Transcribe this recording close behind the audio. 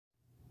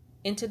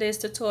In today's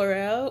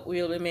tutorial,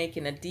 we'll be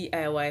making a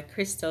DIY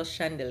crystal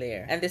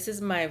chandelier, and this is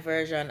my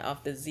version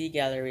of the Z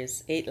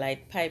Gallerie's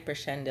 8-light Piper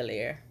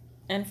chandelier.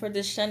 And for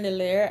this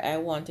chandelier, I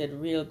wanted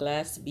real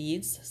glass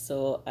beads,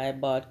 so I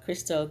bought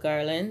crystal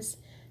garlands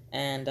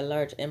and a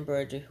large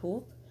embroidery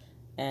hoop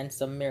and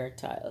some mirror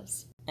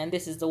tiles. And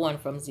this is the one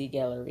from Z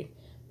Gallerie.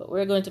 But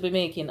we're going to be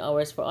making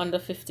ours for under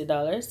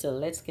 $50, so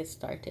let's get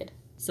started.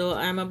 So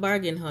I'm a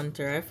bargain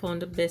hunter. I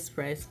found the best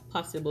price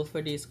possible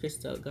for these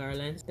crystal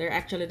garlands. They're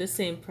actually the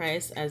same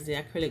price as the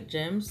acrylic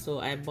gems, so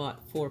I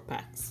bought 4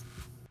 packs.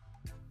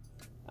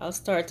 I'll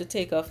start to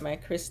take off my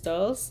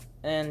crystals,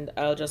 and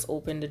I'll just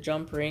open the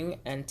jump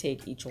ring and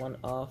take each one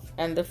off.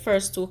 And the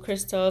first 2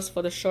 crystals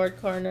for the short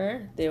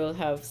corner, they will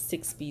have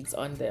 6 beads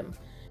on them.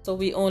 So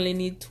we only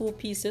need 2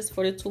 pieces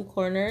for the 2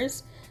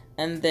 corners,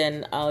 and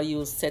then I'll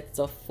use sets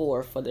of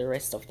 4 for the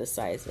rest of the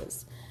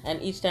sizes. And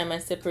each time I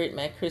separate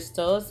my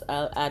crystals,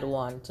 I'll add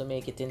 1 to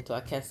make it into a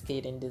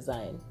cascading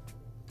design.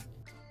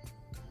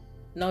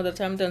 Now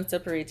that I'm done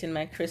separating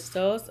my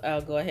crystals,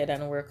 I'll go ahead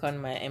and work on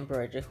my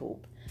embroidery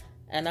hoop.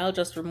 And I'll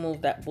just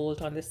remove that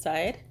bolt on the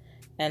side,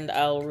 and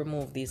I'll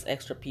remove these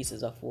extra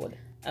pieces of wood.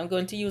 I'm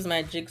going to use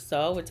my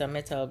jigsaw with a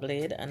metal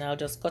blade, and I'll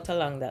just cut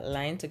along that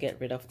line to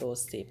get rid of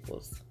those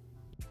staples.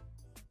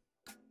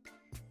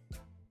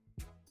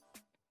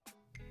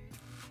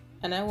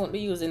 And I won't be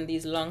using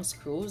these long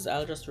screws,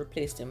 I'll just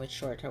replace them with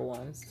shorter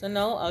ones. So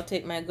now I'll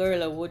take my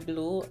Gorilla wood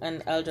glue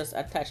and I'll just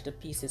attach the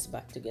pieces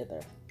back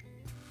together.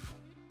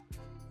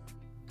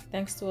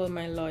 Thanks to all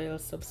my loyal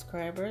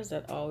subscribers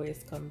that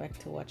always come back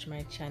to watch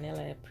my channel.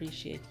 I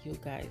appreciate you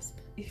guys.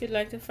 If you'd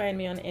like to find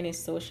me on any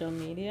social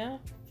media,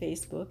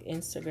 Facebook,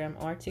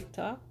 Instagram, or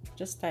TikTok,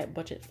 just type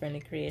Budget Friendly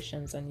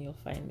Creations and you'll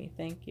find me.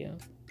 Thank you.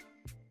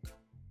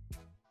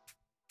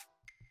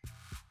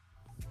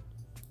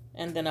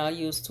 And then I'll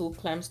use 2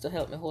 clamps to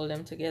help me hold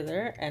them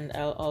together, and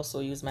I'll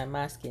also use my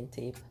masking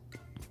tape.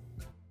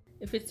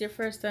 If it's your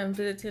first time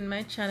visiting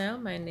my channel,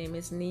 my name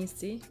is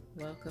Nisi.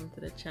 Welcome to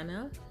the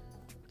channel.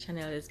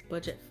 Channel is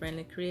Budget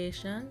Friendly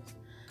Creations.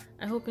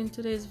 I hope in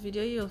today's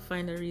video you'll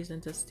find a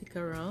reason to stick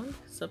around.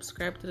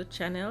 Subscribe to the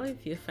channel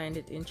if you find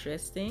it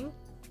interesting.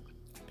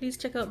 Please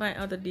check out my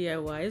other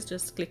DIYs.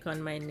 Just click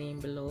on my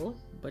name below,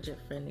 Budget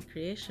Friendly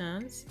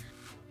Creations,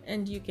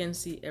 and you can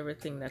see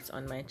everything that's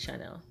on my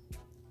channel.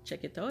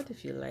 Check it out.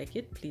 If you like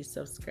it, please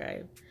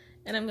subscribe.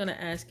 And I'm gonna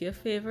ask you a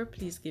favor,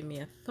 please give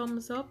me a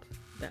thumbs up.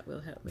 That will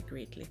help me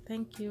greatly.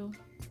 Thank you.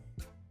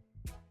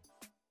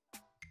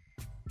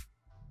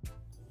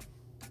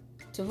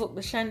 To hook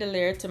the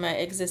chandelier to my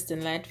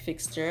existing light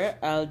fixture,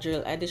 I'll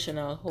drill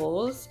additional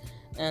holes,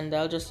 and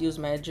I'll just use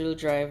my drill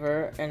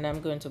driver, and I'm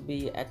going to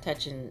be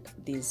attaching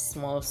these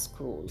small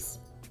screws.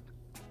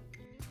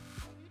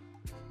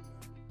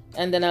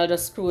 And then I'll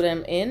just screw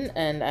them in,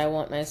 and I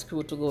want my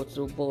screw to go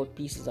through both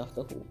pieces of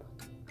the hoop.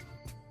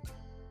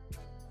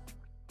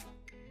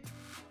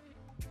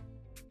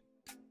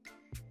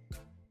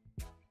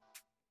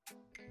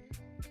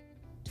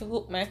 To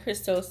hook my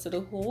crystals to the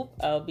hoop,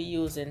 I'll be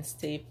using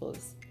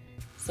staples.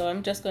 So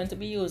I'm just going to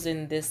be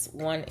using this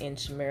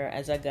 1-inch mirror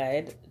as a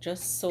guide,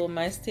 just so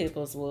my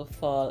staples will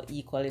fall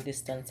equally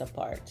distance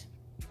apart.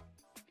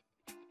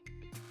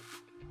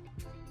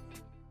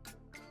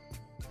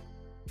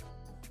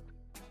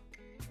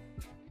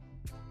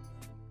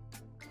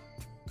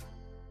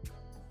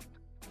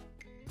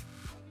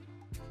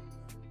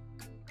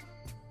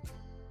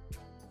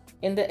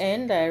 In the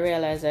end, I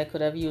realized I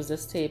could have used the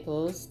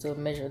staples to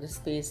measure the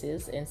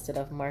spaces instead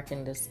of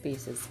marking the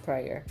spaces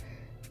prior,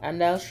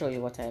 and I'll show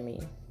you what I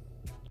mean.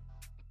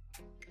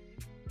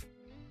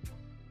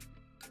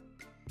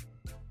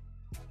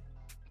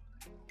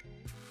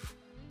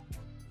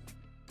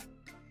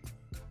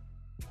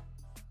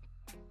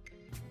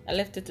 I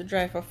left it to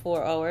dry for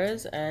 4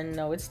 hours, and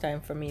now it's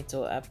time for me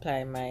to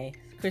apply my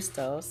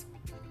crystals.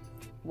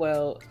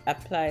 Well,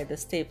 apply the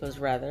staples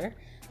rather.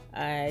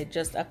 I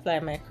just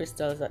apply my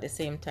crystals at the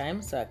same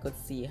time so I could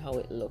see how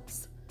it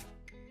looks.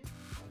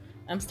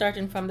 I'm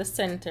starting from the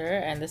center,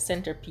 and the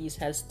center piece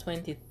has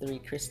 23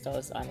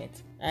 crystals on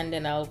it. And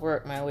then I'll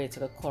work my way to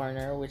the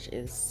corner, which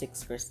is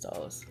 6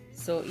 crystals.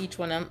 So each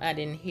one I'm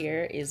adding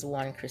here is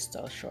 1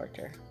 crystal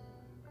shorter.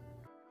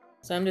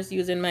 So I'm just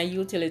using my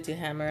utility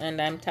hammer, and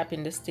I'm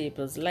tapping the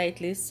staples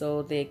lightly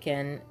so they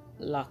can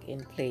lock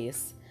in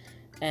place.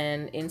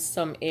 And in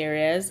some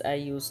areas I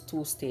use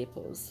 2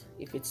 staples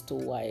if it's too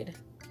wide.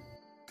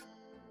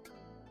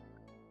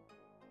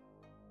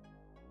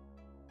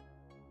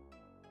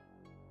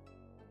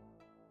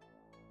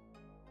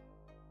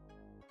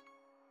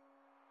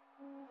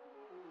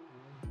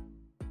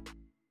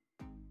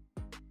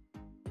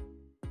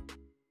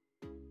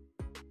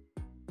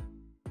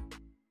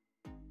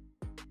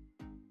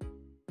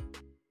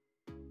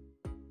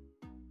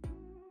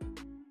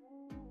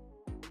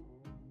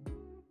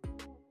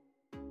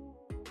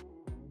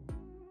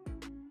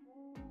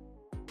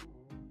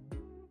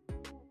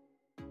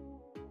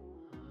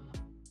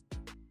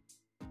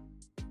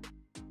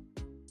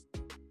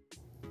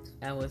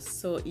 I was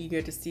so eager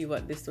to see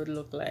what this would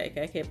look like.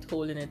 I kept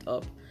holding it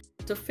up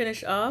to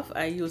finish off,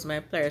 I use my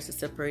pliers to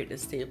separate the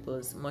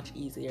staples much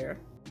easier.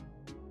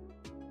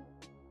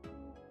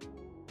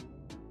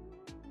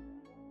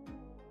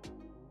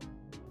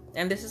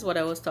 And this is what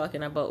I was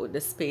talking about with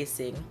the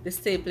spacing. The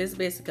staple is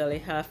basically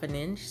 1/2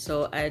 inch,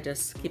 so I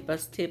just skip a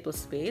staple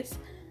space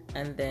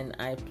and then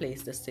I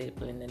place the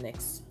staple in the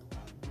next.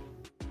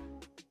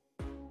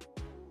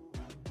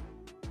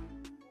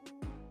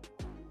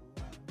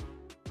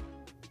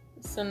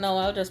 So now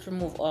I'll just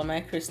remove all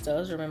my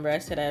crystals. Remember I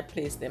said I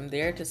placed them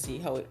there to see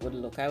how it would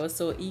look. I was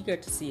so eager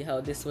to see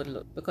how this would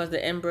look because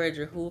the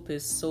embroidery hoop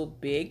is so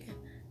big.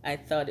 I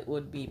thought it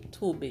would be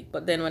too big,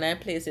 but then when I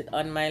placed it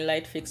on my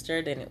light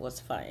fixture, then it was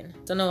fine.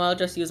 So now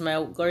I'll just use my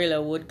Gorilla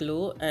wood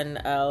glue and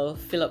I'll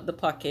fill up the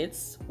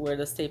pockets where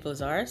the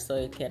staples are so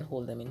it can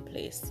hold them in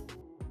place.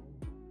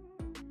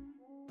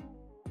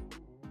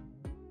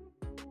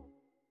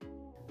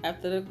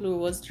 After the glue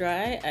was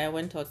dry, I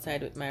went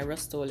outside with my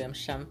Rust-Oleum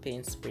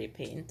champagne spray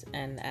paint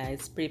and I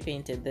spray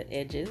painted the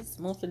edges,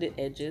 mostly the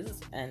edges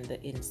and the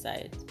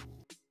inside.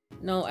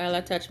 Now I'll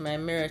attach my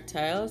mirror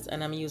tiles,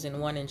 and I'm using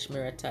 1-inch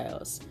mirror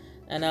tiles,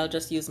 and I'll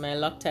just use my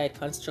Loctite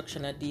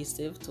construction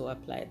adhesive to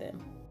apply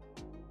them.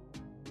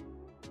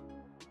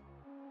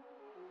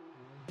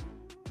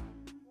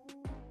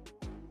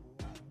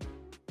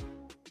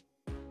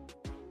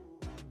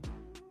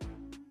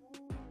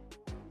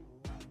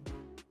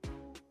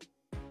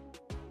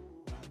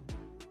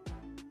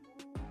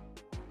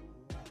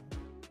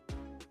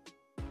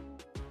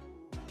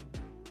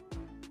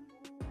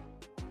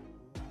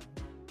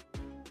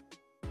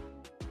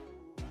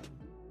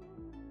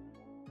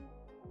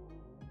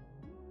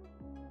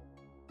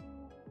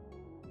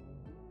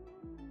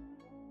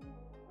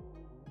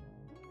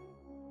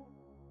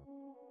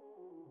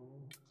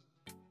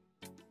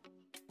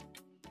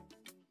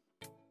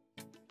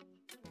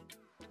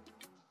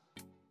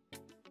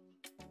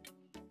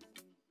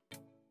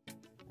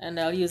 And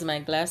I'll use my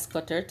glass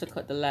cutter to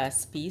cut the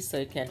last piece so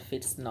it can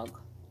fit snug.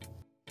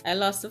 I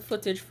lost the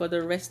footage for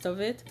the rest of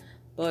it,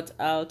 but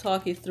I'll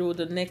talk you through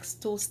the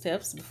next 2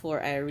 steps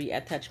before I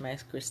reattach my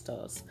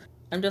crystals.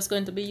 I'm just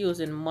going to be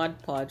using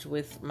Mod Podge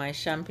with my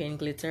champagne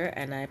glitter,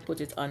 and I put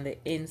it on the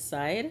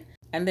inside.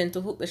 And then to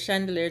hook the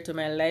chandelier to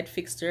my light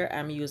fixture,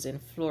 I'm using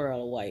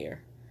floral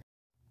wire.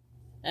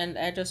 And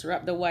I just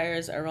wrap the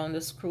wires around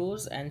the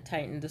screws and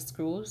tighten the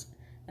screws,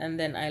 and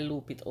then I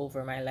loop it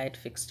over my light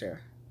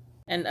fixture.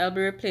 And I'll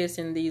be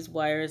replacing these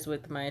wires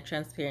with my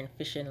transparent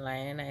fishing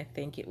line. I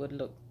think it would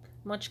look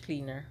much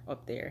cleaner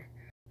up there.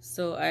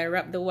 So I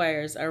wrap the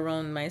wires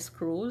around my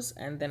screws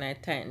and then I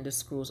tighten the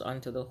screws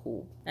onto the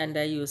hoop. And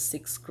I use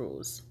 6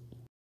 screws.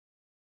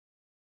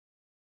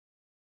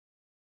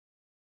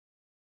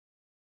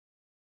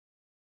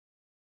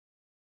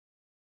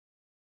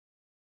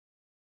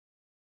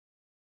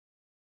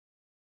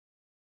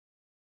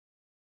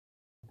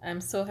 I'm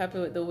so happy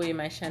with the way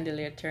my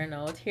chandelier turned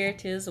out. Here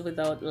it is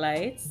without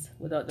lights,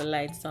 without the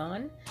lights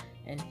on.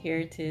 And here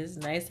it is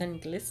nice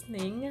and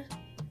glistening.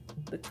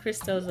 The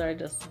crystals are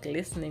just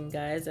glistening,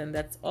 guys, and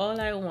that's all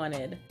I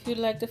wanted. If you'd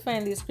like to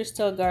find these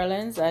crystal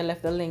garlands, I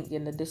left the link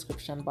in the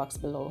description box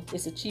below.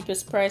 It's the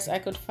cheapest price I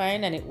could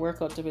find and it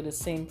worked out to be the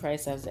same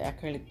price as the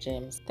acrylic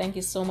gems. Thank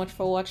you so much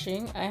for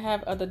watching. I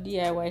have other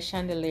DIY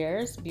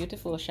chandeliers,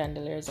 beautiful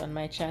chandeliers on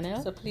my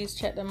channel, so please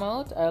check them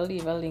out. I'll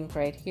leave a link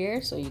right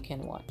here so you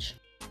can watch.